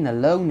train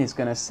alone is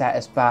gonna set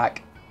us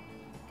back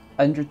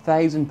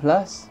 100,000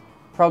 plus,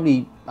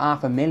 probably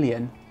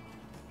 500,000.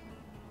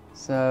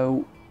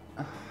 So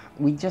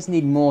we just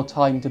need more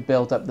time to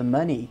build up the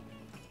money.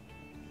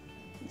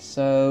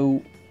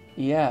 So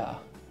yeah.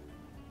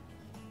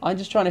 I'm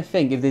just trying to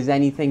think if there's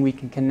anything we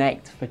can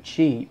connect for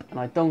cheap, and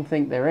I don't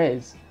think there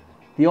is.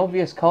 The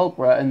obvious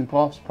culprit, and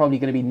probably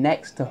going to be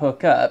next to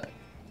hook up,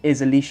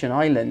 is Elysian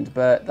Island,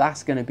 but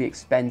that's going to be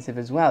expensive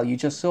as well. You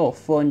just saw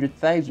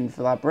 400,000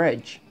 for that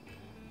bridge.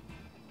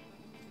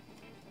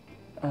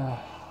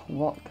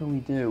 What can we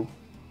do?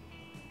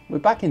 We're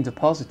back into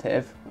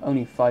positive,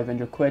 only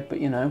 500 quid, but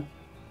you know.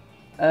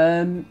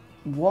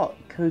 What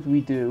could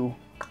we do?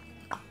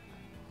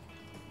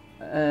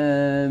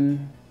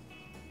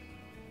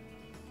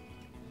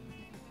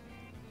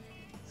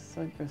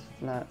 Cypress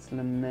Flats,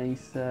 La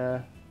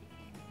Mesa.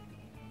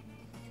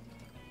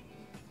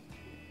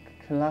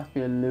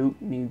 Calafia Loop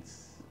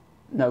needs...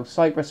 No,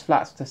 Cypress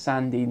Flats to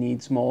Sandy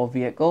needs more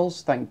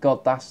vehicles. Thank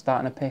God that's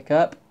starting to pick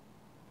up.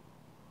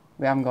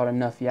 We haven't got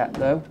enough yet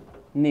though.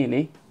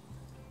 Nearly.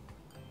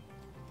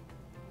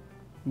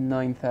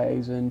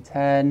 9,000,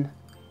 10.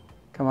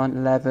 Come on,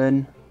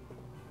 11.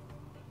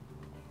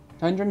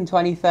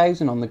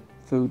 120,000 on the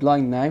food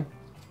line now.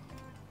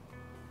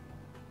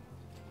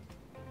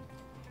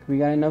 Can we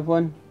get another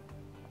one?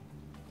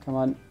 Come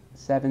on,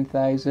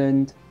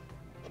 7,000.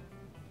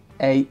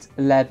 8,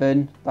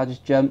 11. That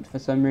just jumped for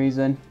some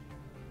reason.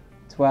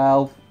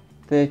 12,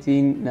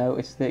 13. No,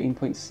 it's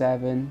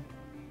 13.7.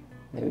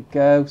 There we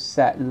go.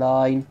 Set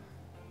line.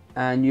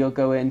 And you'll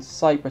go in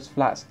Cypress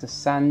Flats to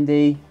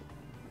Sandy.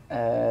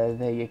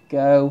 There you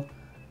go.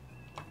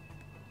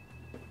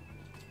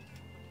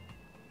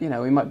 You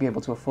know, we might be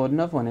able to afford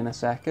another one in a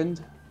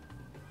second.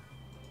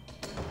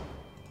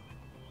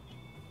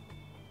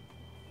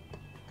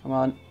 Come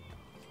on.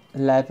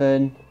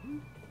 11.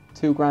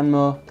 2 grand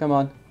more. Come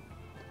on.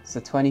 It's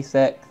the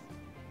 26th.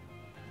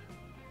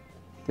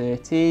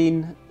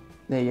 13.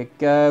 There you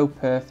go.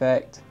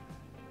 Perfect.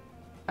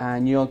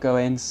 And you'll go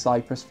in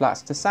Cypress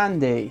Flats to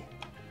Sandy.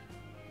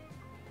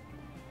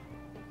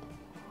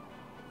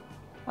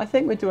 I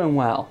think we're doing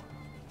well.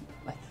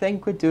 I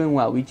think we're doing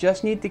well. We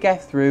just need to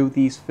get through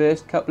these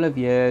first couple of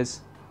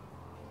years.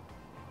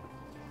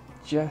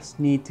 Just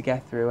need to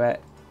get through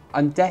it.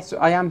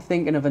 I am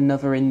thinking of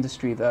another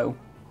industry though.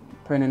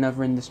 Putting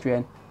another industry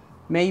in.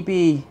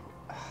 Maybe...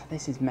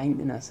 this is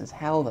maintenance as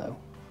hell though.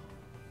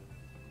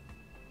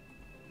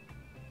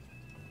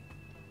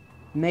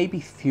 Maybe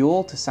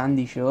fuel to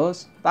Sandy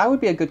Shores. That would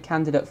be a good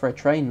candidate for a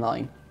train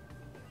line.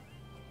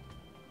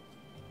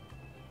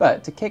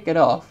 But to kick it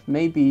off,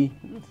 maybe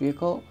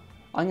vehicle.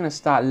 I'm going to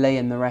start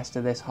laying the rest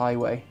of this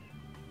highway.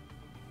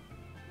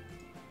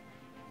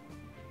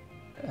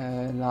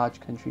 Large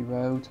country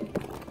road.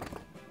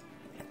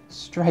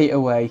 Straight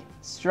away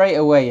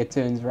it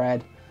turns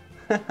red.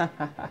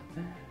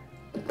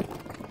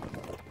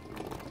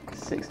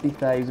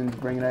 60,000 to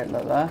bring it out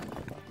like that.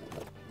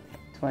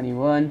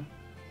 21.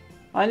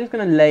 I'm just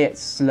going to lay it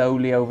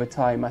slowly over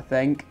time, I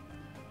think.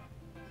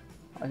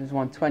 I just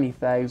want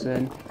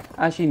 20,000.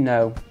 Actually,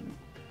 no.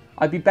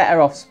 I'd be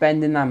better off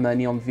spending that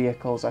money on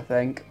vehicles, I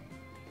think.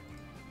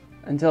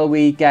 Until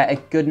we get a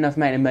good enough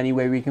amount of money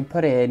where we can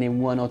put it in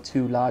 1 or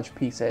 2 large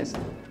pieces.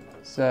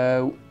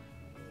 So,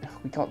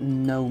 we got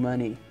no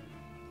money.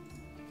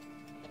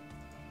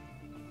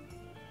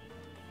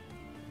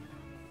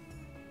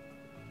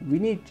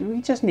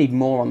 We just need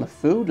more on the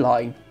food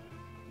line.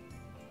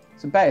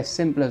 It's about as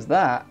simple as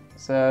that.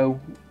 So,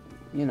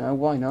 you know,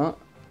 why not?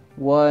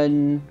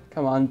 1,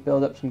 come on,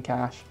 build up some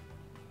cash.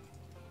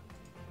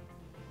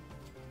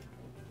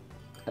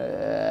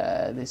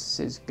 This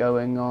is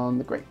going on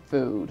the great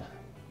food.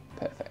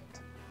 Perfect.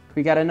 Can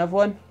we get another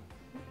one?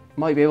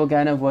 Might be able to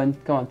get another one.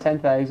 Come on,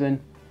 10,000.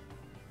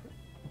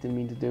 Didn't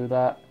mean to do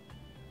that.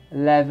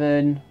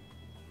 11,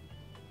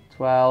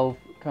 12,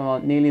 come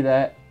on, nearly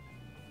there.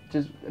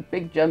 Just a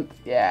big jump,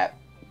 yeah.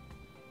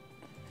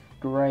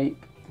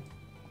 Grape.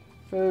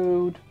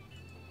 Food.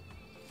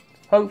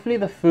 Hopefully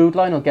the food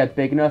line will get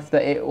big enough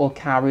that it will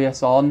carry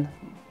us on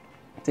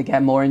to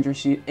get more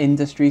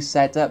industries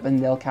set up, and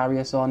they'll carry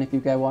us on, if you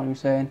get what I'm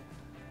saying.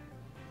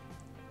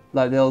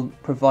 Like, they'll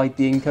provide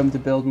the income to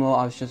build more.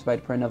 I was just about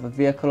to put another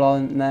vehicle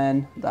on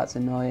then. That's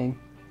annoying.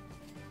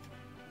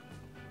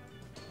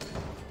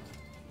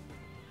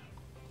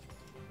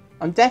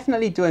 I'm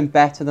definitely doing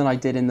better than I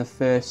did in the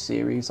first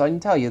series, I can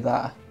tell you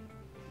that.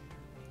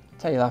 I'll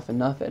tell you that for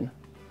nothing.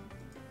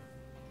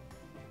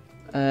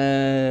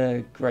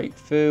 Great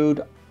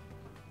food.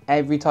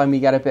 Every time we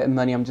get a bit of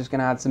money, I'm just going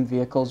to add some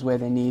vehicles where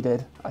they're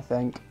needed, I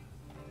think.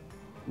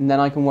 And then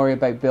I can worry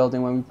about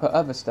building when we put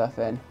other stuff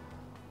in.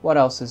 What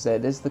else is there?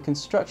 There's the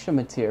construction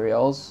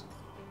materials.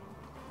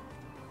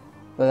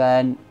 But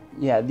then,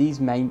 yeah, these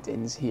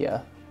mountains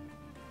here.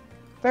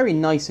 Very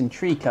nice and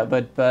tree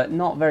covered, but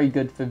not very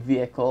good for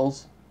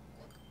vehicles.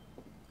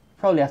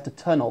 Probably have to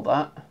tunnel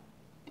that.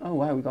 Oh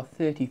wow, we got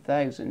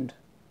 30,000.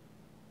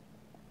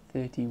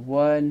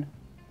 31.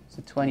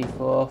 So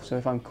 24. So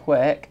if I'm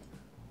quick.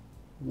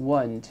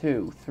 1,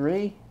 2,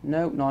 3.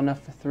 Nope, not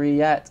enough for 3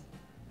 yet.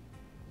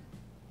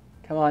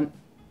 Come on.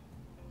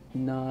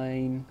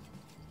 9.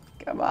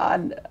 Come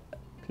on.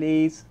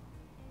 Please.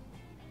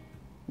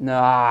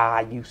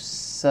 Nah, you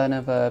son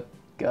of a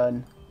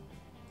gun.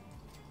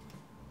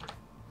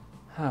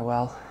 Oh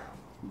well.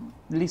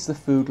 At least the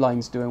food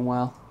line's doing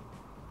well.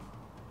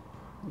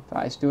 In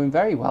fact, it's doing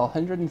very well.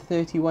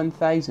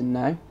 131,000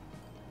 now.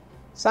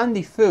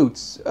 Sandy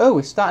Foods. Oh,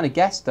 we're starting to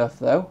get stuff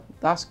though.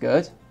 That's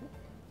good.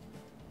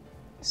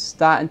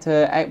 Starting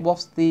to...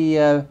 What's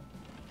the...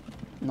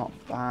 not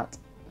that.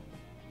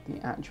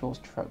 The actual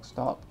truck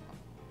stop.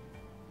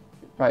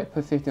 Right,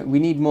 put 15... We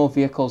need more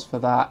vehicles for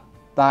that.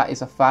 That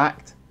is a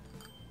fact.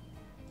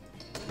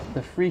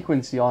 The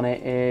frequency on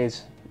it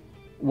is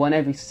 1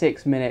 every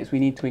 6 minutes. We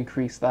need to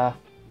increase that.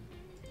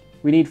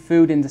 We need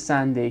food into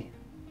Sandy.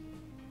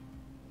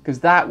 Because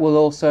that will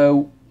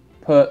also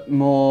put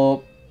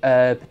more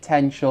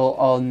potential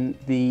on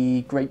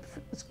the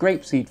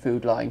grapeseed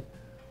food line.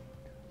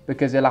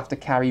 Because they'll have to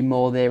carry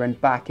more there and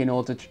back in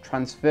order to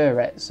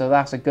transfer it. So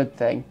that's a good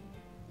thing.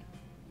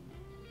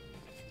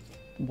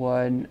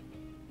 1,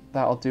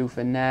 that'll do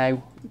for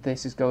now.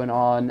 This is going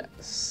on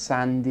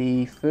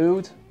Sandy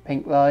Food,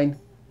 pink line.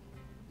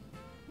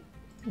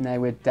 Now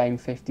we're down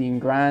 15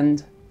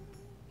 grand.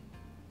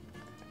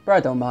 But I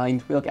don't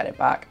mind, we'll get it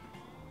back.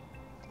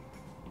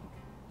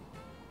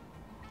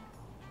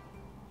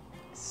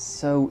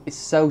 So it's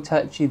so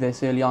touchy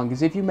this early on,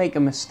 because if you make a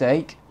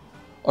mistake,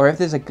 or if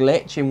there's a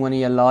glitch in one of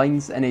your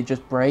lines and it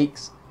just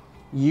breaks,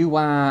 you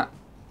are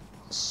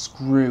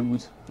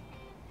screwed.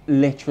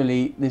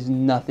 Literally, there's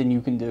nothing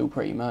you can do,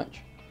 pretty much.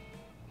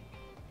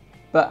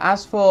 But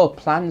as for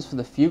plans for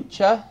the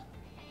future,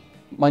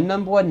 my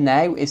number one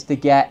now is to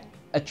get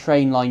a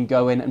train line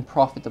going and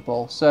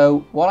profitable.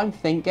 So what I'm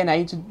thinking,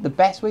 the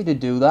best way to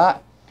do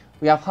that,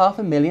 we have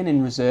 500,000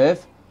 in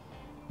reserve,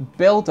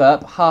 build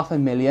up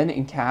 500,000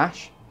 in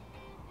cash,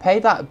 pay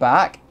that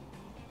back,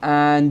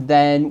 and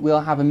then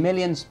we'll have 1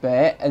 million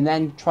spare, and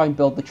then try and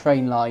build the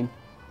train line.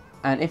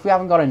 And if we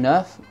haven't got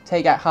enough,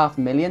 take out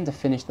 500,000 to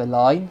finish the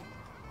line,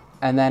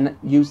 and then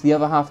use the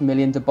other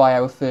 500,000 to buy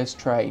our first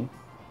train.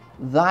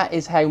 That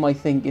is how my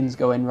thinking's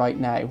going right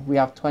now. We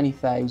have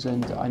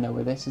 20,000. I know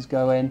where this is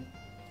going.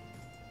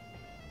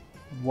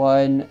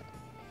 1.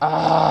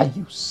 Ah,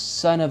 you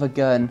son of a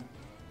gun.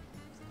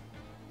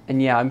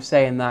 And yeah, I'm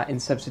saying that in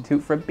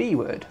substitute for a B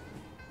word.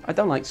 I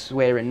don't like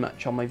swearing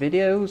much on my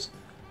videos.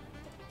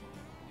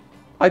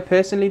 I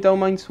personally don't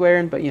mind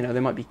swearing, but you know,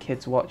 there might be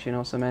kids watching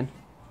or something.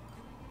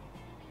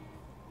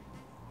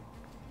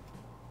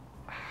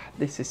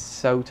 This is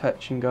so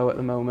touch and go at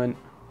the moment.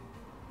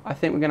 I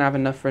think we're going to have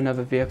enough for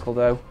another vehicle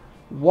though.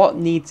 What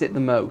needs it the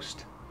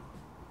most?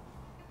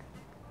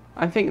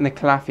 I'm thinking the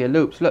Calafia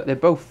loops. Look, they're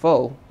both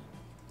full.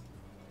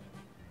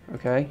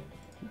 Okay,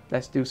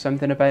 let's do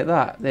something about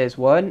that. There's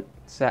 1.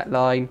 Set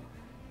line.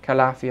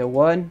 Calafia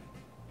 1.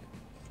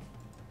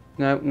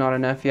 No, not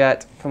enough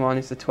yet. Come on,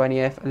 it's the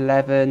 20th.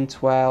 11,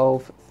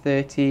 12,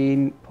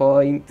 13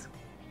 point.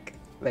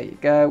 There you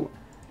go.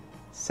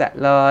 Set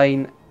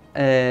line.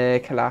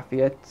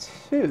 Calafia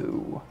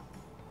 2.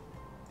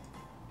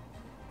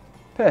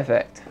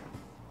 Perfect.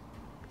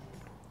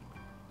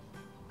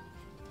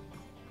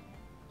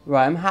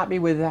 Right, I'm happy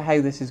with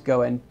how this is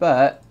going,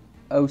 but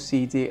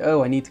OCD.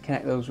 Oh, I need to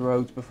connect those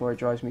roads before it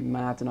drives me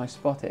mad, and I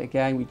spot it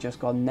again. We just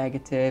got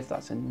negative.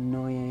 That's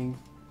annoying.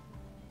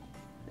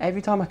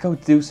 Every time I go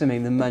do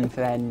something, the month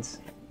ends.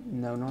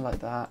 No, not like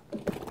that.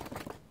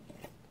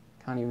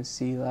 Can't even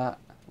see that.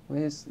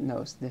 Where's... No,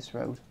 it's this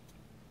road.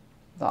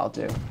 That'll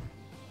do.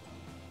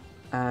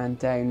 And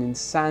down in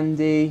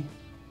Sandy.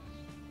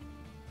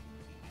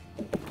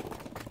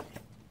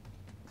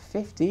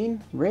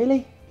 15?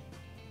 Really?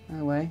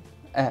 No way.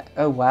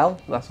 Oh well,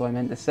 that's what I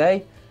meant to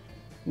say.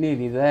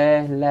 Nearly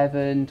there.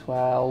 11,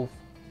 12,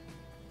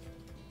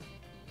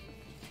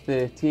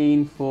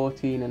 13,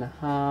 14 and a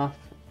half,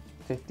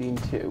 15,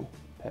 2.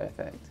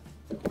 Perfect.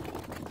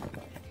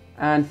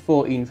 And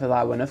 14 for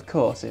that one, of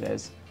course it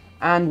is.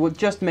 And what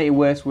just to make it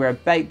worse, we're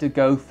about to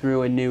go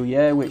through a new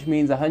year, which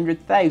means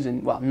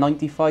 100,000, well,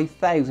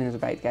 95,000 is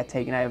about to get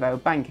taken out of our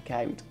bank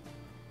account.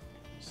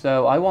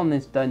 So I want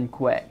this done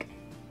quick.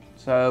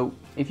 So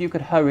if you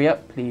could hurry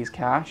up, please,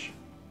 Cash.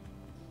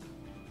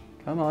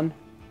 Come on.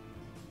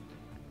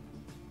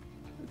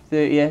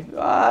 30th.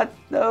 Ah,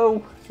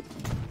 no.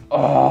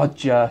 Oh,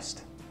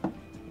 just.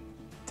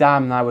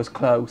 Damn, that was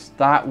close.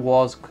 That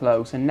was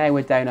close. And now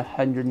we're down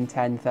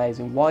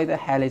 110,000. Why the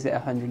hell is it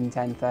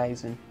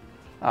 110,000?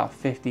 Ah,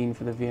 15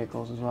 for the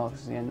vehicles as well,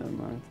 because it's the end of the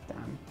month.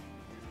 Damn.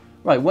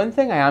 Right, one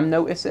thing I am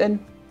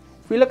noticing,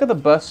 if we look at the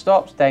bus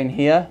stops down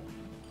here,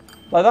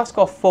 like that's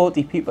got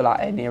 40 people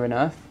at it near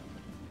enough.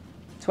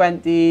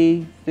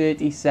 20,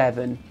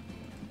 37.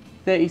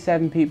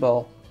 37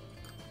 people.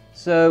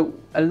 So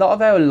a lot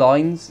of our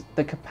lines,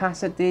 the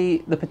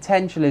capacity, the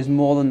potential is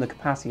more than the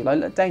capacity. Like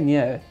look down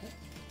here.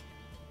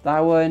 That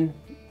one,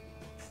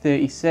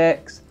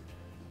 36.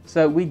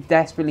 So we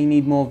desperately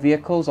need more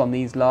vehicles on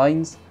these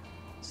lines.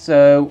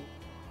 So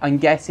I'm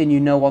guessing you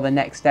know what the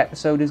next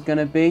episode is going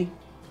to be.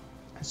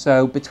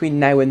 So between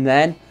now and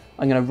then,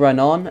 I'm going to run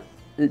on,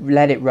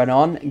 let it run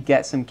on,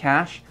 get some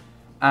cash,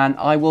 and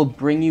I will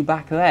bring you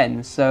back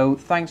then. So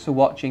thanks for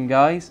watching,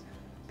 guys.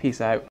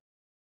 Peace out.